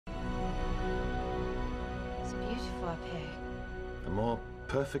It's beautiful up here. A more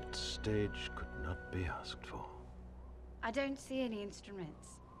perfect stage could not be asked for. I don't see any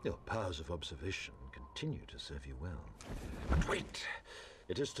instruments. Your powers of observation continue to serve you well. But wait!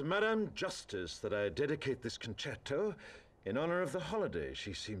 It is to Madame Justice that I dedicate this concerto in honor of the holiday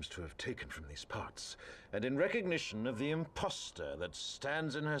she seems to have taken from these parts, and in recognition of the impostor that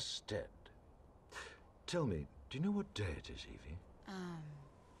stands in her stead. Tell me, do you know what day it is, Evie?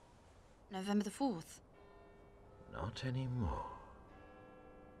 November the 4th. Not anymore.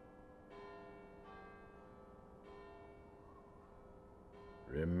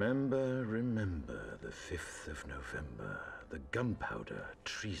 Remember the 5th of November, the gunpowder,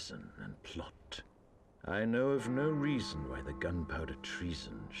 treason, and plot. I know of no reason why the gunpowder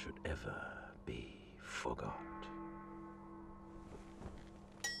treason should ever be forgot.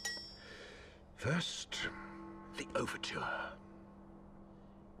 First, the overture.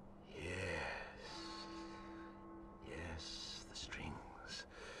 Yes, the strings.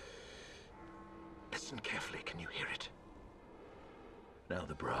 Listen carefully, can you hear it? Now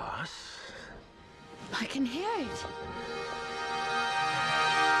the brass. I can hear it.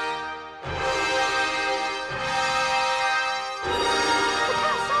 Look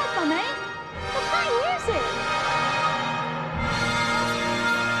outside, Mummy. They're playing music.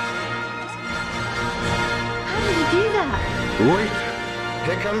 How did you do that? Wait!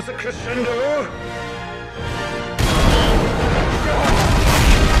 Here comes the crescendo!